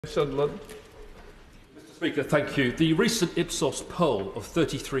Sunderland. Mr. Speaker, thank you. The recent Ipsos poll of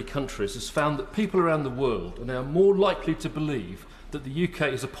 33 countries has found that people around the world are now more likely to believe that the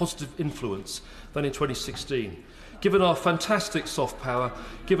UK is a positive influence than in 2016. Given our fantastic soft power,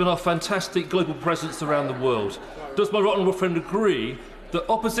 given our fantastic global presence around the world, does my right honourable friend agree that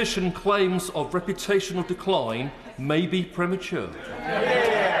opposition claims of reputational decline may be premature?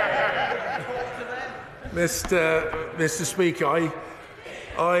 Mr. Speaker,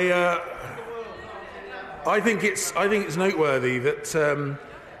 I think it's noteworthy that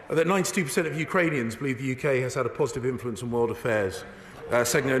 92% of Ukrainians believe the UK has had a positive influence on world affairs,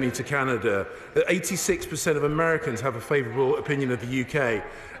 second only to Canada. 86% of Americans have a favourable opinion of the UK.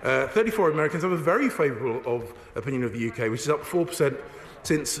 34 Americans have a very favourable opinion of the UK, which is up 4%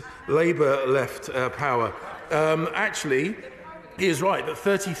 since Labour left power. Actually, he is right that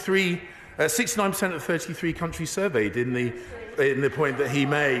 69% of 33 countries surveyed in the point that he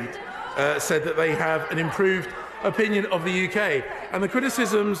made said that they have an improved opinion of the UK. And the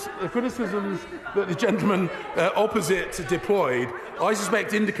criticisms that the gentleman opposite deployed, I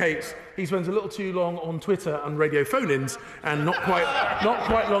suspect indicates he spends a little too long on Twitter and radio phone-ins and not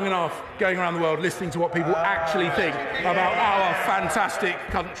quite long enough going around the world listening to what people actually think about our fantastic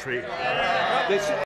country.